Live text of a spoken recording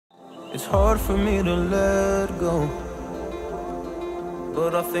It's hard for me to let go,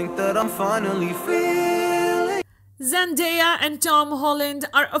 but I think that I'm finally feeling. Zendaya and Tom Holland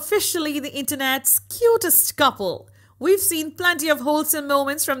are officially the internet's cutest couple. We've seen plenty of wholesome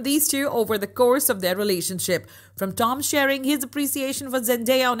moments from these two over the course of their relationship, from Tom sharing his appreciation for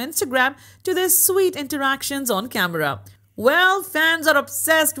Zendaya on Instagram to their sweet interactions on camera. Well, fans are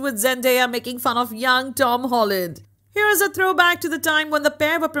obsessed with Zendaya making fun of young Tom Holland. Here's a throwback to the time when the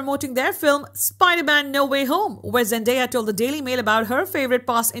pair were promoting their film Spider-Man No Way Home, where Zendaya told the Daily Mail about her favorite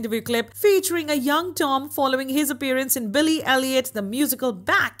past interview clip featuring a young Tom following his appearance in Billy Elliot the musical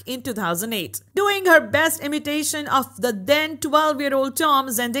back in 2008. Doing her best imitation of the then 12-year-old Tom,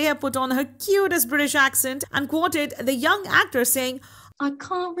 Zendaya put on her cutest British accent and quoted the young actor saying, "I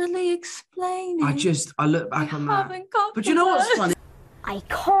can't really explain it. I look back on that. But you know what's funny? I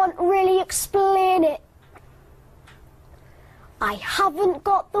can't really explain it. I haven't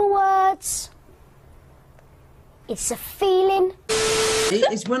got the words. It's a feeling."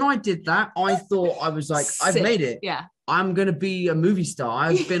 It's when I did that, I thought I was like, I've made it. Yeah. I'm going to be a movie star.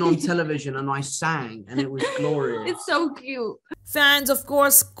 I've been on television and I sang and it was glorious. It's so cute. Fans, of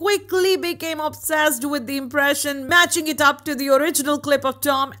course, quickly became obsessed with the impression, matching it up to the original clip of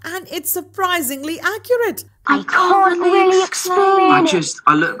Tom, and it's surprisingly accurate. I can't really explain it.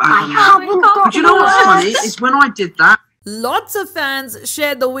 I look back I on that. haven't got But you know the what's words. funny? It's when I did that. Lots of fans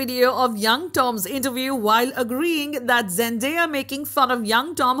shared the video of young Tom's interview while agreeing that Zendaya making fun of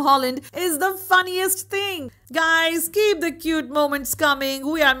young Tom Holland is the funniest thing. Guys, keep the cute moments coming.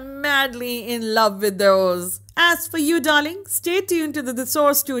 We are madly in love with those. As for you, darling, stay tuned to the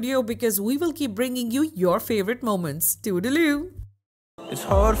Source Studio because we will keep bringing you your favorite moments. Toodaloo. It's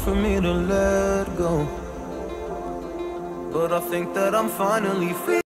hard for me to let go, but I think that I'm finally feeling.